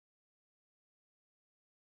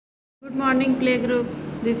Good morning playgroup.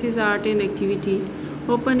 This is art and activity.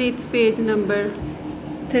 Open its page number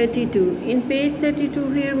 32. In page 32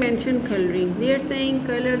 here mention coloring. They are saying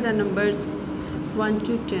color the numbers 1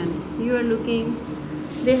 to 10. You are looking.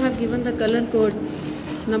 They have given the color code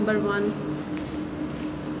number 1.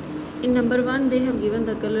 In number 1 they have given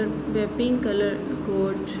the color pink color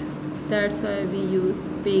code. That's why we use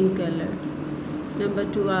pink color.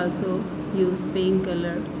 Number 2 also use pink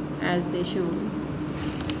color as they shown.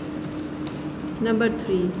 Number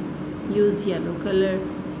 3, use yellow color.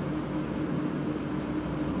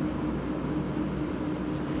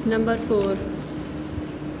 Number 4,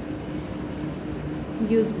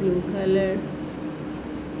 use blue color.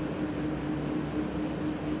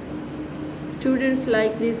 Students,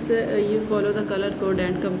 like this, you follow the color code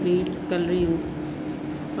and complete coloring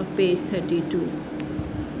of page 32.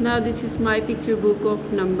 Now this is my picture book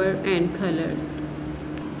of number and colors.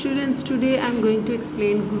 Students, today I am going to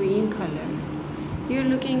explain green color. You're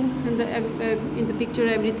looking in the picture,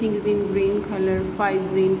 everything is in green color. 5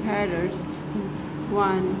 green parrots.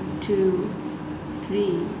 1, 2,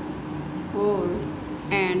 3, 4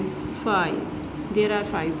 and 5. There are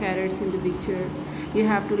 5 parrots in the picture. You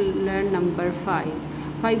have to learn number 5.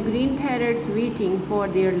 5 green parrots waiting for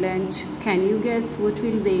their lunch. Can you guess what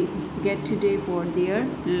will they get today for their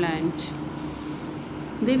lunch?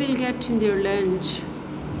 They will get in their lunch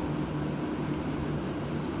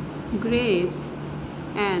grapes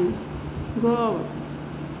and go out.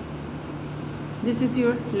 This is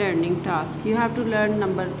your learning task. You have to learn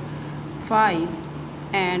number 5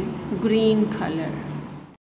 and green color.